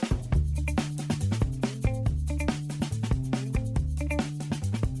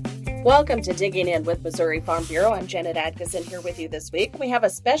Welcome to Digging In with Missouri Farm Bureau. I'm Janet Atkinson here with you this week. We have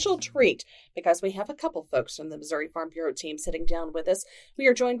a special treat because we have a couple folks from the Missouri Farm Bureau team sitting down with us. We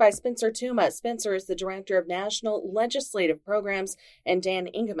are joined by Spencer Tuma. Spencer is the Director of National Legislative Programs, and Dan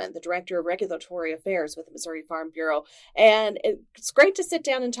Ingeman, the Director of Regulatory Affairs with the Missouri Farm Bureau. And it's great to sit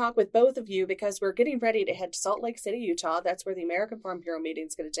down and talk with both of you because we're getting ready to head to Salt Lake City, Utah. That's where the American Farm Bureau meeting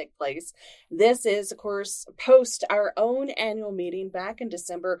is going to take place. This is, of course, post our own annual meeting back in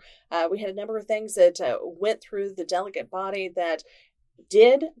December. We had a number of things that went through the delegate body that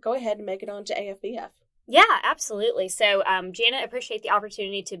did go ahead and make it on to AFBF. Yeah, absolutely. So, Janet, appreciate the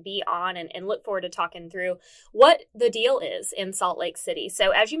opportunity to be on and look forward to talking through what the deal is in Salt Lake City.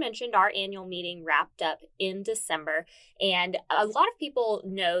 So, as you mentioned, our annual meeting wrapped up in December, and a lot of people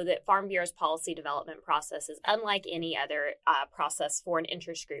know that Farm Bureau's policy development process is unlike any other process for an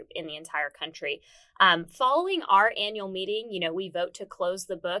interest group in the entire country. Following our annual meeting, we vote to close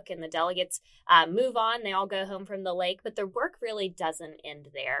the book and the delegates move on. They all go home from the lake, but the work really doesn't end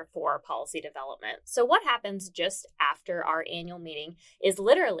there for policy development. So what happens just after our annual meeting is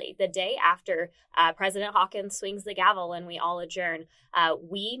literally the day after President Hawkins swings the gavel and we all adjourn.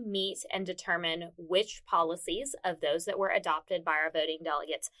 We meet and determine which policies of those that were adopted by our voting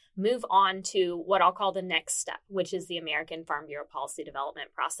delegates move on to what I'll call the next step, which is the American Farm Bureau policy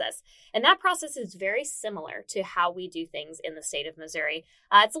development process. And that process is very similar to how we do things in the state of Missouri.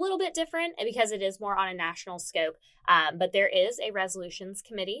 It's a little bit different because it is more on a national scope, but there is a resolutions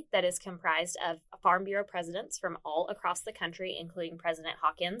committee that is comprised of Farm Bureau presidents from all across the country, including President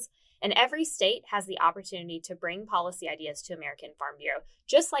Hawkins. And every state has the opportunity to bring policy ideas to American Farm Bureau,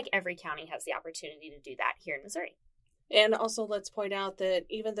 just like every county has the opportunity to do that here in Missouri. And also let's point out that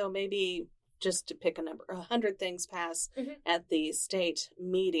even though maybe, just to pick a number, 100 things pass at the state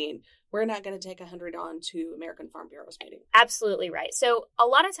meeting, we're not going to take 100 on to American Farm Bureau's meeting. Absolutely right. So a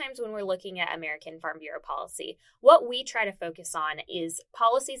lot of times when we're looking at American Farm Bureau policy, what we try to focus on is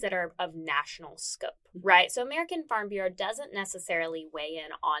policies that are of national scope, right? So American Farm Bureau doesn't necessarily weigh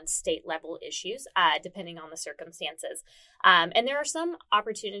in on state level issues, depending on the circumstances. And there are some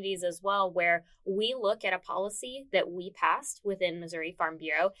opportunities as well where we look at a policy that we passed within Missouri Farm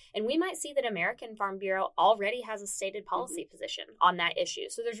Bureau, and we might see that American Farm Bureau already has a stated policy position on that issue.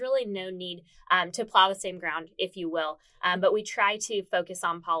 So there's really no need to plow the same ground, if you will. But we try to focus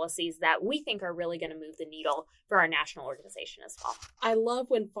on policies that we think are really going to move the needle for our national organization as well. I love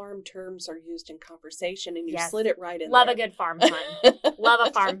when farm terms are used in conversation and you slid it right in Love there. A good farm pun. Love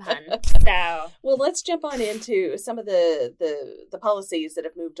a farm pun. So, well, let's jump on into some of the policies that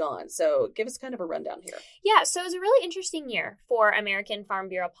have moved on. So give us kind of a rundown here. Yeah, so it was a really interesting year for American Farm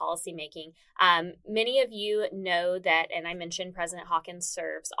Bureau policymaking. Many of you know that, and I mentioned President Hawkins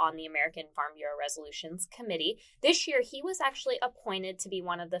serves on the American Farm Bureau Resolutions Committee. This year, he was actually appointed to be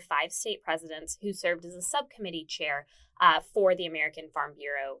one of the 5 state presidents who served as a subcommittee chair for the American Farm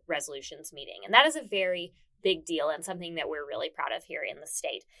Bureau Resolutions meeting. And that is a very big deal and something that we're really proud of here in the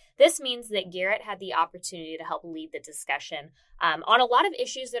state. This means that Garrett had the opportunity to help lead the discussion on a lot of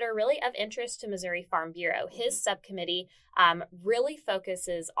issues that are really of interest to Missouri Farm Bureau. His subcommittee really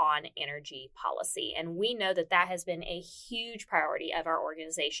focuses on energy policy, and we know that that has been a huge priority of our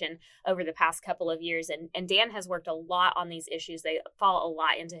organization over the past couple of years, and Dan has worked a lot on these issues. They fall a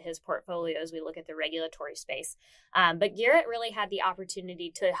lot into his portfolio as we look at the regulatory space. But Garrett really had the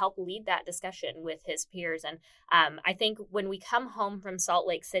opportunity to help lead that discussion with his peers, and I think when we come home from Salt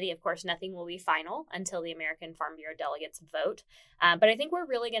Lake City, of course, nothing will be final until the American Farm Bureau delegates vote. But I think we're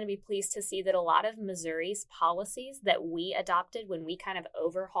really going to be pleased to see that a lot of Missouri's policies that we adopted when we kind of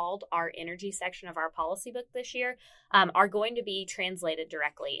overhauled our energy section of our policy book this year are going to be translated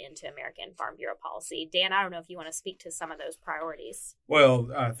directly into American Farm Bureau policy. Dan, I don't know if you want to speak to some of those priorities. Well,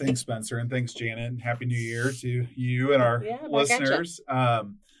 thanks, Spencer, and thanks, Janet, and Happy New Year to you and our listeners.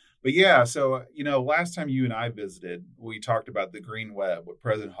 But yeah, so, last time you and I visited, we talked about the green web, what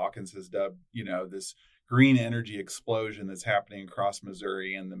President Hawkins has dubbed, this green energy explosion that's happening across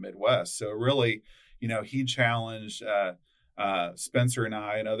Missouri and the Midwest. So really, he challenged Spencer and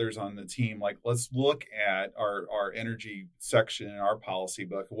I and others on the team, like, let's look at our energy section in our policy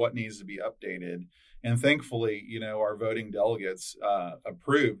book, what needs to be updated. And thankfully, our voting delegates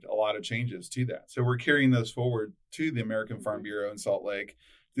approved a lot of changes to that. So we're carrying those forward to the American Farm Bureau in Salt Lake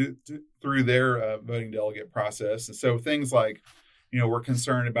through their voting delegate process. And so things like, we're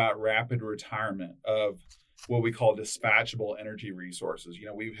concerned about rapid retirement of what we call dispatchable energy resources.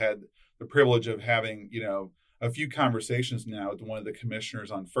 We've had the privilege of having, a few conversations now with one of the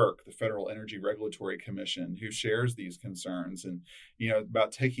commissioners on FERC, the Federal Energy Regulatory Commission, who shares these concerns. And,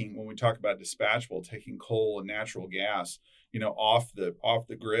 about when we talk about dispatchable, taking coal and natural gas, off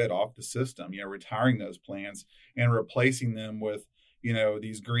the grid, off the system, retiring those plants and replacing them with,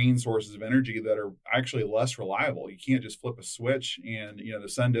 these green sources of energy that are actually less reliable. You can't just flip a switch and, the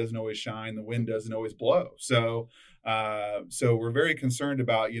sun doesn't always shine, the wind doesn't always blow. So we're very concerned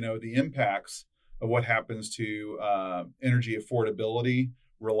about, the impacts of what happens to energy affordability,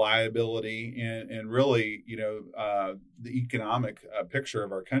 reliability, and really, the economic picture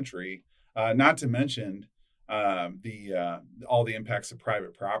of our country, not to mention all the impacts of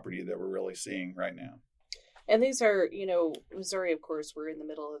private property that we're really seeing right now. And these are, Missouri, of course, we're in the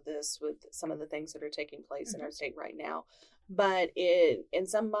middle of this with some of the things that are taking place in our state right now. But and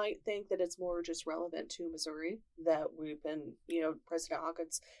some might think that it's more just relevant to Missouri, that we've been, President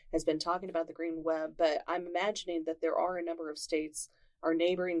Hawkins has been talking about the Green Web, but I'm imagining that there are a number of states, our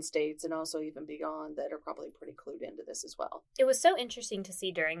neighboring states, and also even beyond, that are probably pretty clued into this as well. It was so interesting to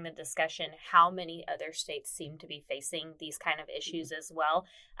see during the discussion how many other states seem to be facing these kind of issues as well.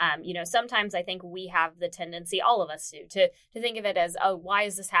 Sometimes I think we have the tendency, all of us do, to think of it as, oh, why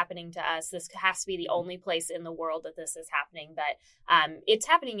is this happening to us? This has to be the only place in the world that this is happening. But it's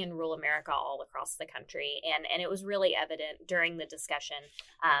happening in rural America all across the country. And it was really evident during the discussion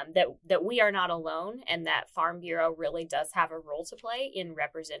that we are not alone, and that Farm Bureau really does have a role to play in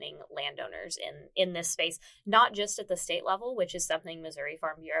representing landowners in this space, not just at the state level, which is something Missouri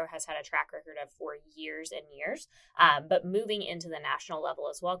Farm Bureau has had a track record of for years and years, but moving into the national level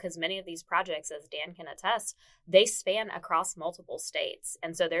as well, because many of these projects, as Dan can attest, they span across multiple states.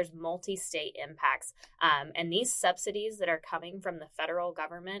 And so there's multi-state impacts. And these subsidies that are coming from the federal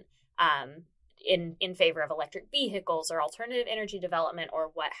government in favor of electric vehicles or alternative energy development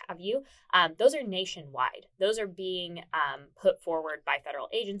or what have you, those are nationwide. Those are being put forward by federal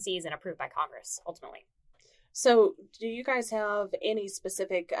agencies and approved by Congress, ultimately. So do you guys have any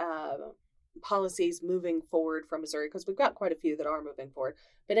specific policies moving forward from Missouri? Because we've got quite a few that are moving forward,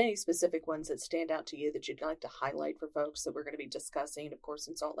 but any specific ones that stand out to you that you'd like to highlight for folks that we're going to be discussing, of course,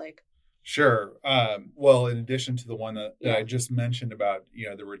 in Salt Lake? Sure. Well, in addition to the one that I just mentioned about,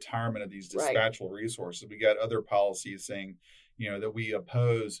 the retirement of these dispatchable resources, we got other policies saying, that we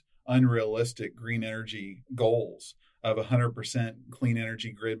oppose unrealistic green energy goals of 100% clean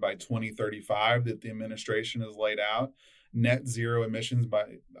energy grid by 2035 that the administration has laid out, net zero emissions by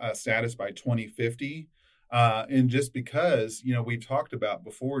status by 2050. And just because, we've talked about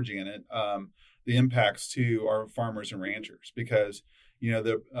before, Janet, the impacts to our farmers and ranchers, because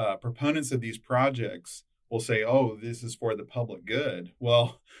the proponents of these projects will say, oh, this is for the public good.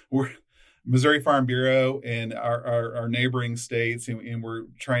 Well, we're Missouri Farm Bureau and our neighboring states, and we're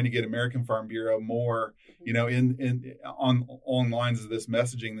trying to get American Farm Bureau more, on lines of this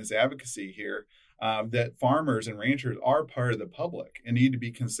messaging, this advocacy here, that farmers and ranchers are part of the public and need to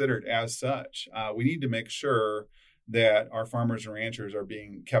be considered as such. We need to make sure that our farmers and ranchers are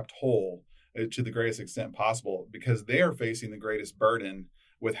being kept whole to the greatest extent possible, because they are facing the greatest burden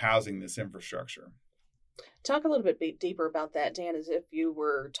with housing this infrastructure. Talk a little bit deeper about that, Dan, as if you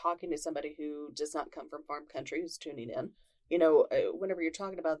were talking to somebody who does not come from farm country who's tuning in. Whenever you're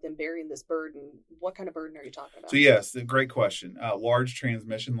talking about them bearing this burden, what kind of burden are you talking about? So yes, a great question. Large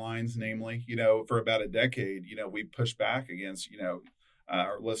transmission lines, namely, for about a decade, we pushed back against,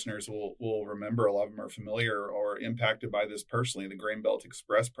 our listeners will remember, a lot of them are familiar or impacted by this personally, the Grain Belt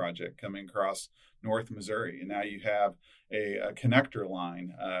Express project coming across North Missouri. And now you have a connector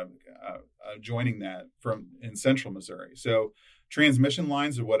line joining that in central Missouri. So transmission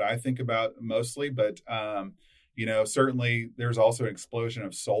lines are what I think about mostly, but, certainly there's also an explosion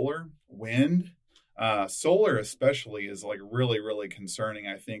of solar, wind. Solar especially is like really, really concerning.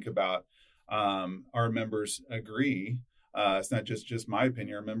 I think about our members agree. It's not just my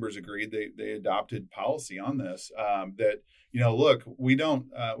opinion. Our members agreed. They adopted policy on this. That look, we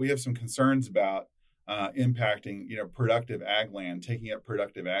have some concerns about impacting productive ag land, taking up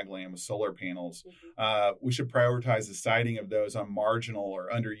productive ag land with solar panels. Mm-hmm. We should prioritize the siting of those on marginal or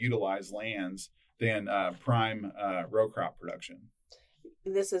underutilized lands than prime row crop production.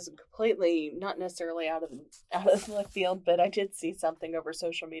 This is completely not necessarily out of left field, but I did see something over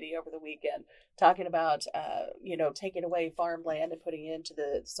social media over the weekend talking about, taking away farmland and putting it into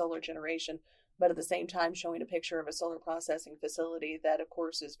the solar generation, but at the same time showing a picture of a solar processing facility that, of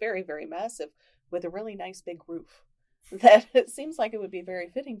course, is very, very massive with a really nice big roof. That it seems like it would be very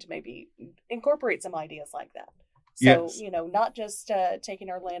fitting to maybe incorporate some ideas like that. So, yes. Not just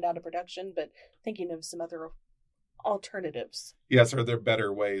taking our land out of production, but thinking of some other alternatives. Yes, are there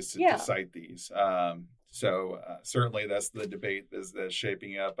better ways to site these? So certainly that's the debate that's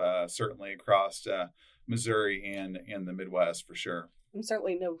shaping up certainly across Missouri and the Midwest for sure. I'm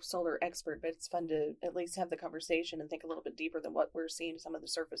certainly no solar expert, but it's fun to at least have the conversation and think a little bit deeper than what we're seeing some of the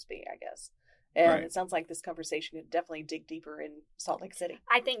surface be, I guess. And right. It sounds like this conversation could definitely dig deeper in Salt Lake City.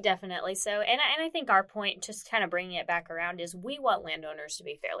 I think definitely so. And I think our point, just kind of bringing it back around, is we want landowners to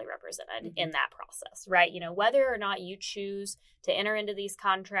be fairly represented in that process, right? Whether or not you choose to enter into these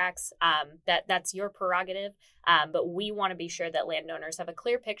contracts, that's your prerogative. But we want to be sure that landowners have a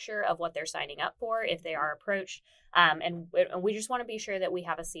clear picture of what they're signing up for if they are approached. And we just want to be sure that we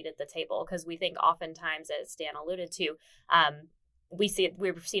have a seat at the table, because we think oftentimes, as Dan alluded to, we've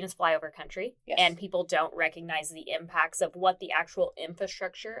seen us fly over country, yes. And people don't recognize the impacts of what the actual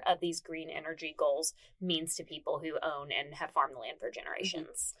infrastructure of these green energy goals means to people who own and have farmed the land for generations.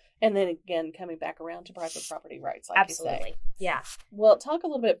 Mm-hmm. And then again, coming back around to private property rights, like absolutely. You say. Yeah. Well, talk a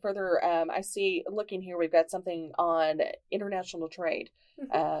little bit further. I see, looking here, we've got something on international trade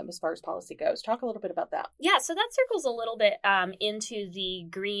as far as policy goes. Talk a little bit about that. Yeah, so that circles a little bit into the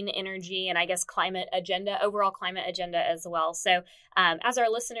green energy and I guess climate agenda, overall climate agenda as well. So as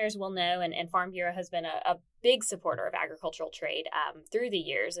our listeners will know, and Farm Bureau has been a big supporter of agricultural trade through the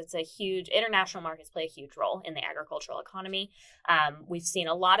years. It's a huge, international markets play a huge role in the agricultural economy. We've seen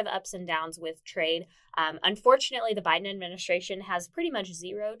a lot of ups and downs with trade. Unfortunately, the Biden administration has pretty much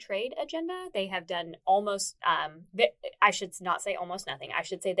zero trade agenda. They have done almost, I should not say almost nothing. I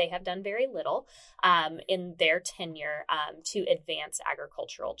should say they have done very little in their tenure to advance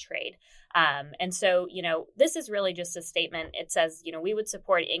agricultural trade. And so, this is really just a statement. It says, we would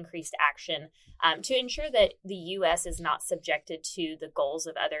support increased action to ensure that the U.S. is not subjected to the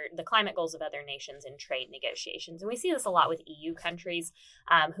climate goals of other nations in trade negotiations. And we see this a lot with EU countries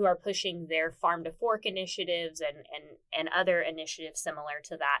who are pushing their farm to fork initiatives and other initiatives similar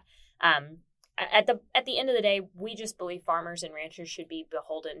to that. At the end of the day, we just believe farmers and ranchers should be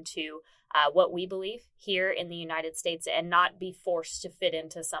beholden to what we believe here in the United States and not be forced to fit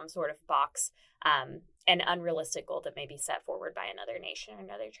into some sort of box, an unrealistic goal that may be set forward by another nation or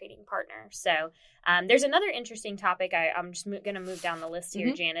another trading partner. So there's another interesting topic. I'm just going to move down the list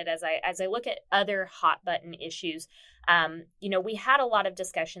here, Janet, as I look at other hot button issues. We had a lot of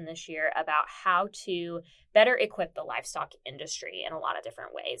discussion this year about how to better equip the livestock industry in a lot of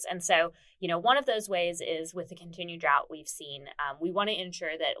different ways. And so, one of those ways is with the continued drought we've seen, we want to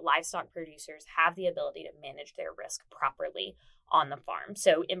ensure that livestock producers have the ability to manage their risk properly on the farm.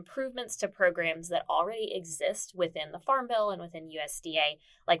 So improvements to programs that already exist within the Farm Bill and within USDA,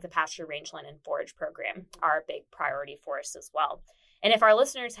 like the Pasture Rangeland and Forage Program, are a big priority for us as well. And if our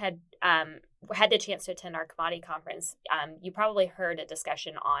listeners had the chance to attend our commodity conference, you probably heard a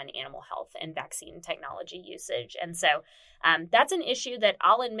discussion on animal health and vaccine technology usage. And so that's an issue that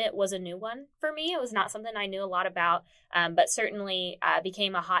I'll admit was a new one for me. It was not something I knew a lot about, but certainly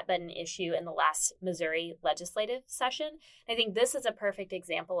became a hot button issue in the last Missouri legislative session. I think this is a perfect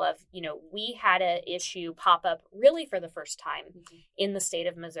example of, we had an issue pop up really for the first time in the state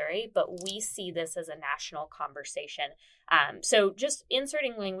of Missouri, but we see this as a national conversation. So just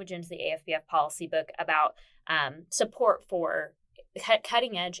inserting language into the AFBF policy book about support for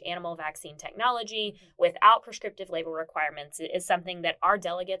cutting edge animal vaccine technology without prescriptive label requirements is something that our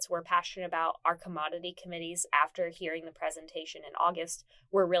delegates were passionate about. Our commodity committees, after hearing the presentation in August,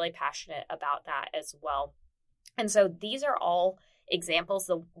 were really passionate about that as well. And so these are all examples,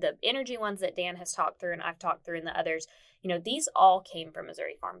 the energy ones that Dan has talked through and I've talked through and the others, these all came from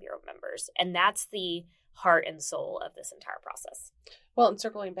Missouri Farm Bureau members. And that's the heart and soul of this entire process. Well, and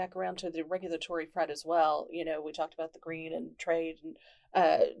circling back around to the regulatory front as well, we talked about the green and trade, and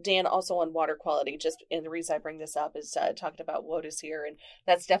Dan also on water quality. And the reason I bring this up is talking about WOTUS here, and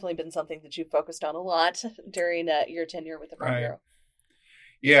that's definitely been something that you focused on a lot during your tenure with the Farm Bureau.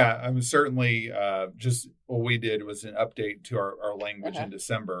 Yeah, I mean, certainly just what we did was an update to our language in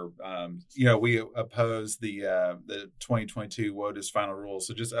December. We opposed the 2022 WOTUS final rule.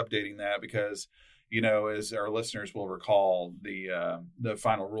 So just updating that because, as our listeners will recall, the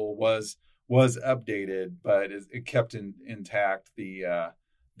final rule was updated, but it kept intact the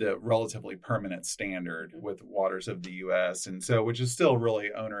relatively permanent standard with waters of the U.S. And so, which is still really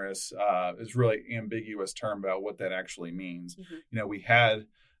onerous, is really ambiguous term about what that actually means. We had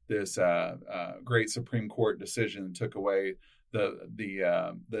this great Supreme Court decision that took away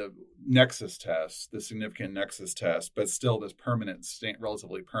the nexus test, the significant nexus test, but still this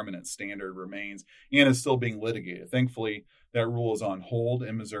relatively permanent standard remains and is still being litigated. Thankfully, that rule is on hold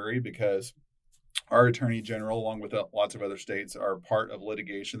in Missouri because our Attorney General, along with lots of other states, are part of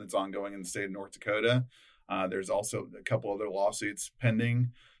litigation that's ongoing in the state of North Dakota. There's also a couple other lawsuits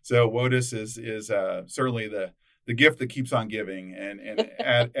pending. So WOTUS is certainly the gift that keeps on giving and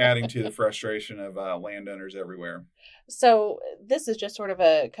adding to the frustration of landowners everywhere. So this is just sort of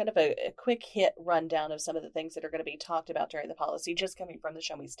a kind of a quick hit rundown of some of the things that are going to be talked about during the policy, just coming from the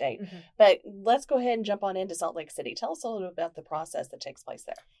Show Me State. Mm-hmm. But let's go ahead and jump on into Salt Lake City. Tell us a little bit about the process that takes place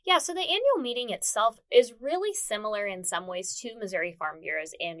there. Yeah, so the annual meeting itself is really similar in some ways to Missouri Farm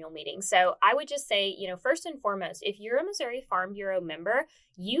Bureau's annual meeting. So I would just say, first and foremost, if you're a Missouri Farm Bureau member,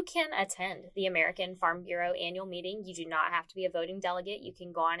 you can attend the American Farm Bureau annual meeting. You do not have to be a voting delegate. You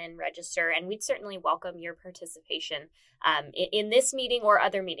can go on and register, and we'd certainly welcome your participation in this meeting or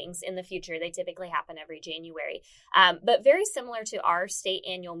other meetings in the future. They typically happen every January. But very similar to our state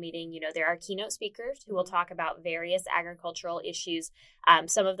annual meeting, there are keynote speakers who will talk about various agricultural issues.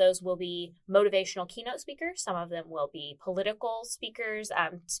 Some of those will be motivational keynote speakers. Some of them will be political speakers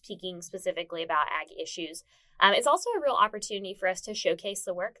speaking specifically about ag issues. It's also a real opportunity for us to showcase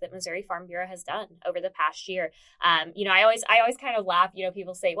the work that Missouri Farm Bureau has done over the past year. I always kind of laugh,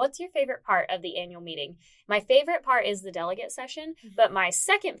 people say, what's your favorite part of the annual meeting? My favorite part is the delegate session, but my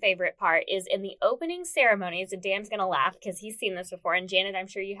second favorite part is in the opening ceremonies, and Dan's going to laugh because he's seen this before, and Janet, I'm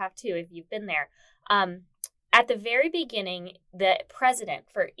sure you have too if you've been there. At the very beginning, the president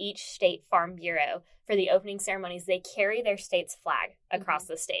for each state farm bureau for the opening ceremonies, they carry their state's flag across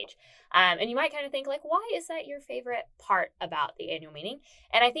the stage. And you might kind of think why is that your favorite part about the annual meeting?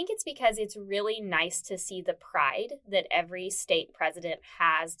 And I think it's because it's really nice to see the pride that every state president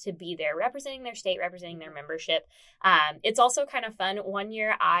has to be there representing their state, representing their membership. It's also kind of fun. One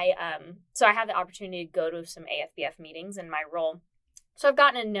year I had the opportunity to go to some AFBF meetings in my role. So I've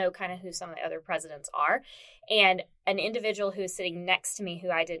gotten to know kind of who some of the other presidents are. And an individual who was sitting next to me who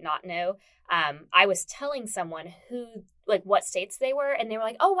I did not know, I was telling someone what states they were. And they were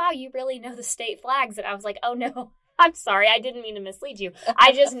like, oh, wow, you really know the state flags. And I was like, oh, no, I'm sorry. I didn't mean to mislead you.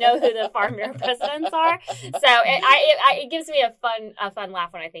 I just know who the Farm Bureau presidents are. So it gives me a fun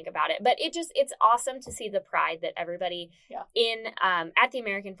laugh when I think about it. But it's awesome to see the pride that everybody at the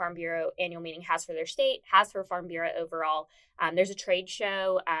American Farm Bureau annual meeting has for their state, has for Farm Bureau overall. There's a trade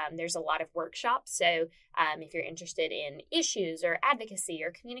show. There's a lot of workshops. So if you're interested in issues or advocacy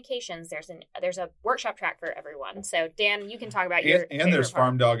or communications, there's a workshop track for everyone. So Dan, you can talk about your and there's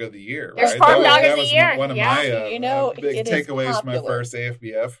Farm Dog of the Year. There's Farm Dog of the Year. One of my big takeaways from my first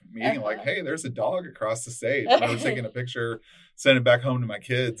AFBF meeting. Hey, there's a dog across the stage. And I was taking a picture, sent it back home to my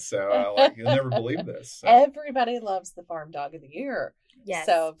kids. So you'll never believe this. So. Everybody loves the Farm Dog of the Year. Yes.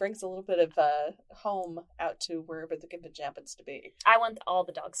 So it brings a little bit of home out to wherever the convention happens to be. I want all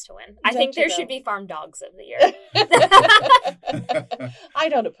the dogs to win. I think there should be Farm Dogs of the Year. I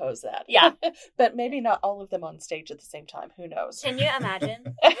don't oppose that. Yeah. But maybe not all of them on stage at the same time. Who knows? Can you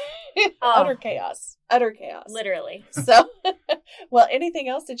imagine? Utter chaos. Literally. So, well, anything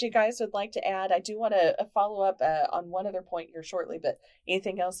else that you guys would like to add? I do want to follow up on one other point here shortly, but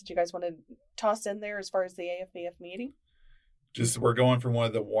anything else that you guys want to toss in there as far as the AFBF meeting? We're going from one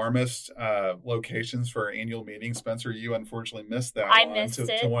of the warmest locations for our annual meeting. Spencer, you unfortunately missed that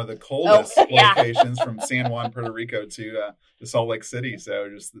to one of the coldest locations from San Juan, Puerto Rico to Salt Lake City. So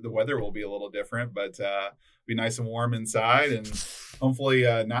just the weather will be a little different, but be nice and warm inside, and hopefully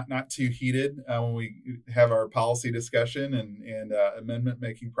not too heated when we have our policy discussion and amendment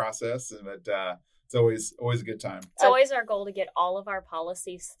making process. But it's always a good time. It's always our goal to get all of our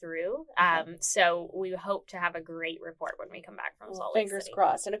policies through. So we hope to have a great report when we come back from Salt Lake City. Fingers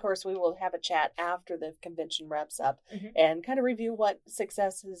crossed. And of course, we will have a chat after the convention wraps up and kind of review what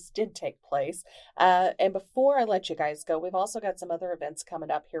successes did take place. And before I let you guys go, we've also got some other events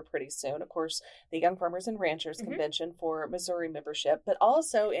coming up here pretty soon. Of course, the Young Farmers and Ranchers Convention for Missouri membership, but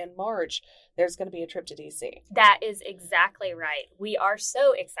also in March, there's going to be a trip to D.C. That is exactly right. We are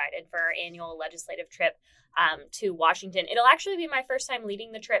so excited for our annual legislative trip to Washington. It'll actually be my first time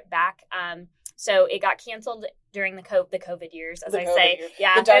leading the trip back. So it got canceled during the COVID years, as I say. Years.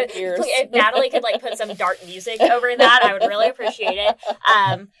 Yeah. The dark years. If Natalie could put some dark music over that, I would really appreciate it.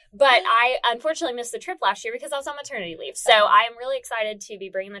 But I unfortunately missed the trip last year because I was on maternity leave. So I am really excited to be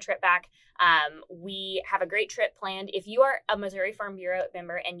bringing the trip back. We have a great trip planned. If you are a Missouri Farm Bureau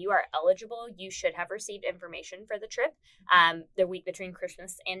member and you are eligible, you should have received information for the trip the week between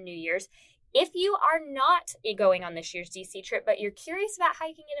Christmas and New Year's. If you are not going on this year's DC trip, but you're curious about how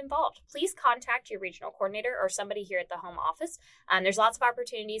you can get involved, please contact your regional coordinator or somebody here at the home office. There's lots of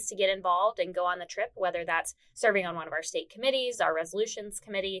opportunities to get involved and go on the trip, whether that's serving on one of our state committees, our resolutions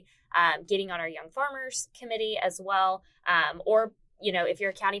committee, getting on our Young Farmers committee as well, or if you're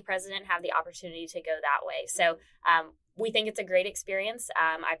a county president, have the opportunity to go that way. So We think it's a great experience.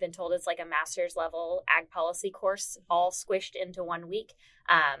 I've been told it's like a master's level ag policy course all squished into 1 week.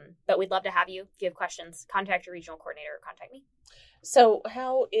 But we'd love to have you. If you have questions, contact your regional coordinator or contact me. So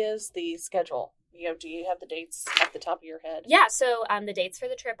how is the schedule? Do you have the dates at the top of your head? Yeah, so the dates for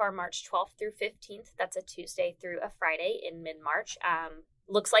the trip are March 12th through 15th. That's a Tuesday through a Friday in mid-March.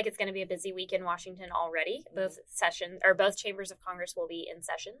 Looks like it's going to be a busy week in Washington already. Both chambers of Congress will be in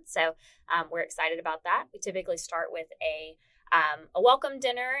session, so we're excited about that. We typically start with a welcome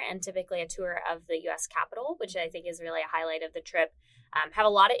dinner and typically a tour of the U.S. Capitol, which I think is really a highlight of the trip. Have a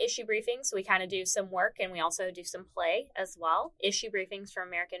lot of issue briefings. So we kind of do some work and we also do some play as well. Issue briefings from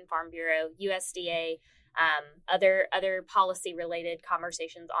American Farm Bureau, USDA, other policy related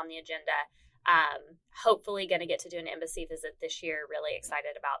conversations on the agenda. Hopefully going to get to do an embassy visit this year. Really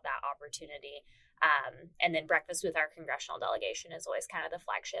excited about that opportunity. And then breakfast with our congressional delegation is always kind of the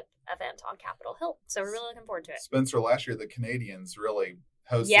flagship event on Capitol Hill. So we're really looking forward to it. Spencer, last year the Canadians really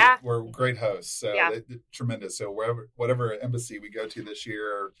hosted. Yeah. We're great hosts. So they're tremendous. So whatever embassy we go to this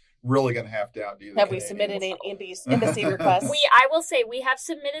year are really going to have to outdo the Have we submitted an embassy request? I will say we have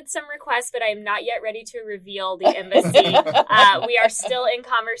submitted some requests, but I am not yet ready to reveal the embassy. We are still in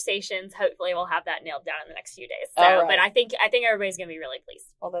conversations. Hopefully we'll have that nailed down in the next few days. So, right. But I think everybody's going to be really pleased.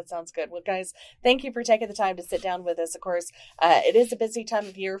 Well, that sounds good. Well, guys, thank you for taking the time to sit down with us. Of course, it is a busy time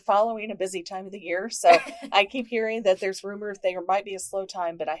of year following a busy time of the year. So I keep hearing that there's rumors there might be a slow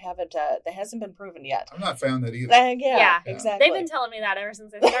time, but that hasn't been proven yet. I've not found that either. Yeah, exactly. They've been telling me that ever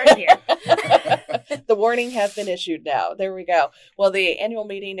since I started here. The warning has been issued now. There we go. Well, the annual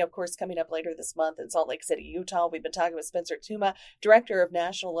meeting, of course, coming up later this month in Salt Lake City, Utah. We've been talking with Spencer Tuma, Director of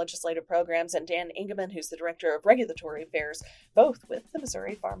National Legislative Programs, and Dan Ingeman, who's the Director of Regulatory Affairs, both with the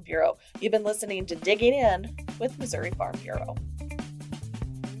Missouri Farm Bureau. You've been listening to Digging In with Missouri Farm Bureau.